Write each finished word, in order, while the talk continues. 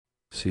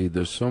See,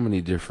 there's so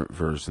many different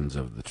versions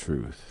of the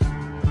truth.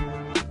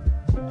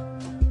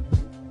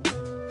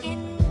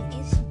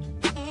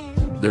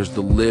 There's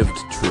the lived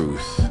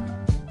truth,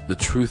 the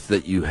truth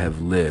that you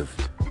have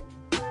lived.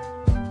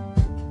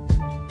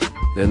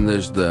 Then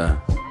there's the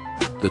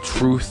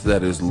truth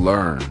that is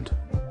learned,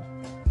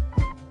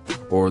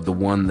 or the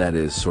one that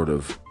is sort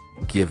of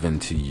given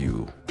to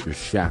you, you're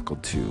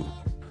shackled to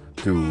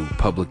through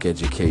public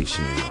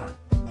education or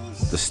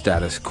the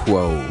status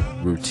quo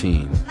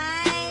routine.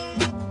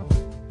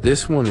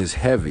 This one is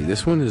heavy.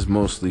 This one is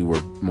mostly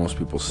where most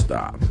people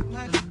stop.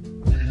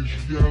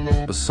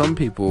 But some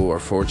people are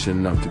fortunate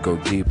enough to go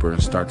deeper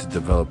and start to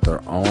develop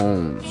their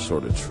own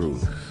sort of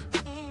truth.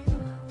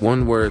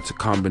 One where it's a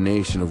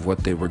combination of what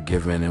they were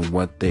given and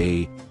what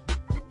they,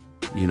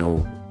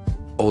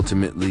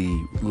 ultimately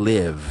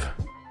live.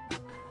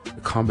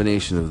 A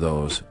combination of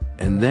those.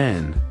 And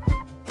then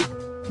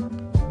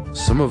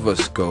some of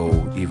us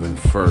go even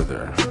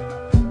further.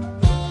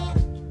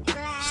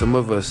 Some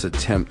of us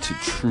attempt to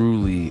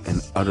truly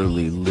and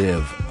utterly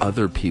live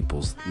other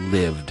people's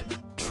lived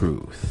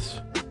truths.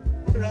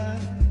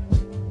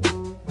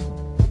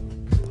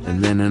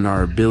 And then in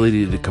our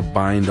ability to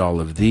combine all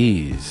of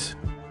these,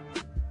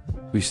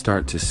 we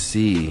start to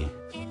see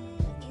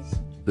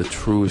the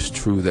truest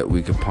truth that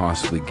we could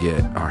possibly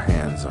get our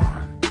hands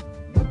on.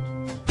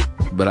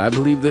 But I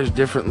believe there's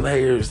different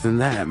layers than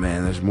that,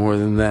 man. There's more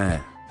than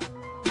that.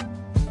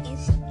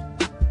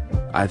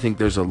 I think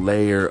there's a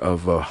layer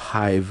of a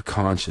hive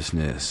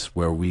consciousness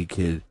where we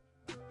could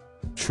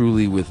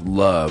truly with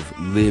love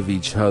live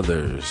each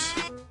other's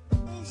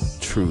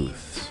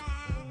truths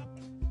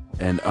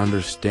and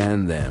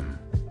understand them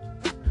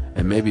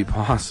and maybe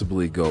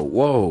possibly go,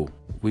 whoa,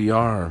 we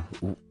are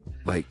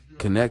like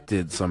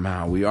connected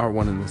somehow. We are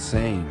one and the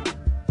same.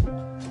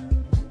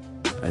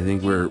 I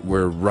think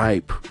we're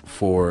ripe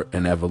for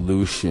an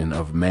evolution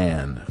of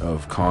man,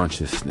 of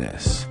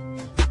consciousness.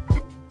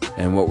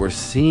 And what we're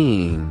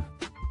seeing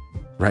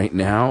right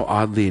now,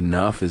 oddly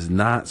enough, is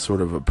not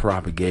sort of a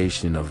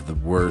propagation of the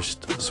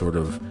worst sort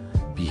of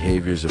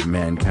behaviors of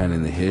mankind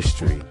in the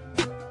history.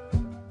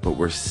 But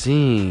we're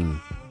seeing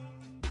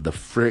the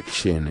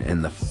friction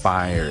and the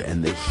fire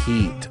and the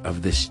heat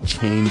of this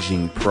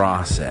changing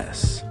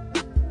process.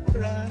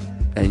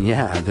 And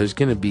yeah, there's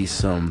going to be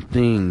some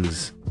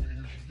things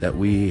that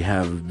we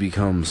have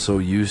become so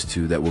used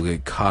to that will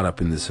get caught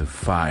up in this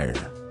fire,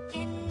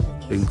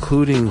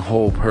 including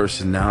whole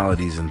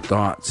personalities and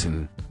thoughts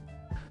and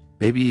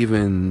maybe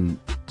even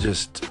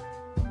just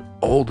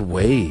old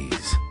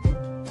ways.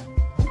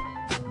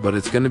 But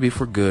it's going to be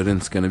for good and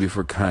it's going to be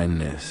for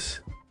kindness.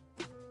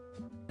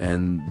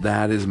 And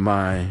that is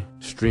my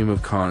stream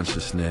of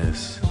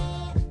consciousness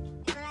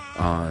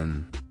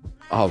on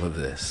all of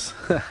this.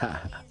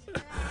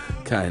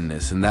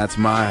 Kindness. And that's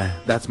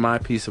my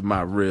piece of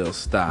my real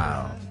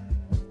style.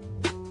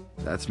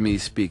 That's me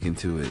speaking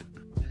to it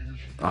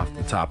off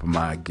the top of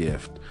my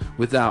gift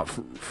without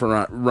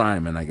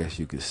rhyming, I guess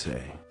you could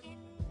say.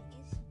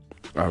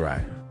 All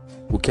right,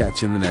 we'll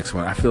catch you in the next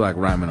one. I feel like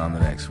rhyming on the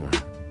next one.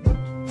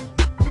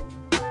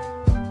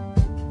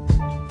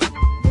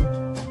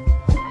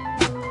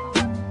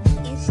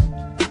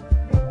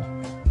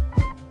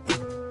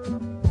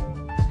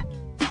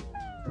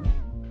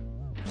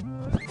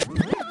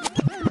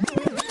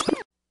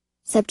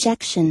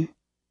 Subjection.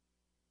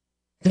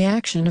 The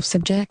action of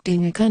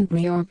subjecting a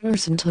country or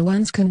person to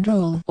one's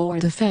control,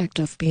 or the fact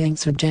of being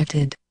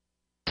subjected.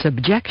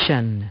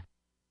 Subjection.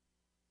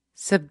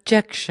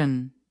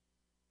 Subjection.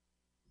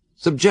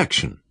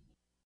 Subjection.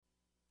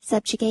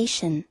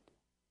 Subjugation.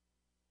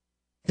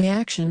 The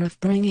action of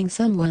bringing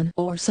someone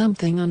or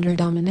something under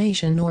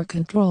domination or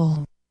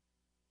control.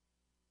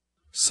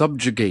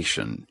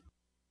 Subjugation.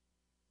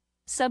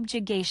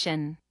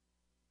 Subjugation.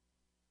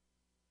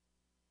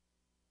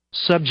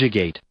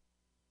 Subjugate.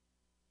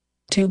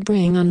 To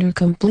bring under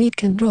complete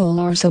control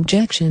or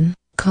subjection,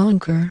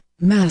 conquer,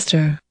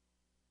 master.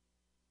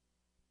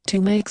 To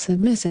make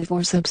submissive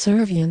or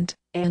subservient,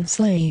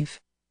 enslave.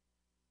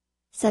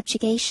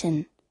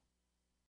 Subjugation.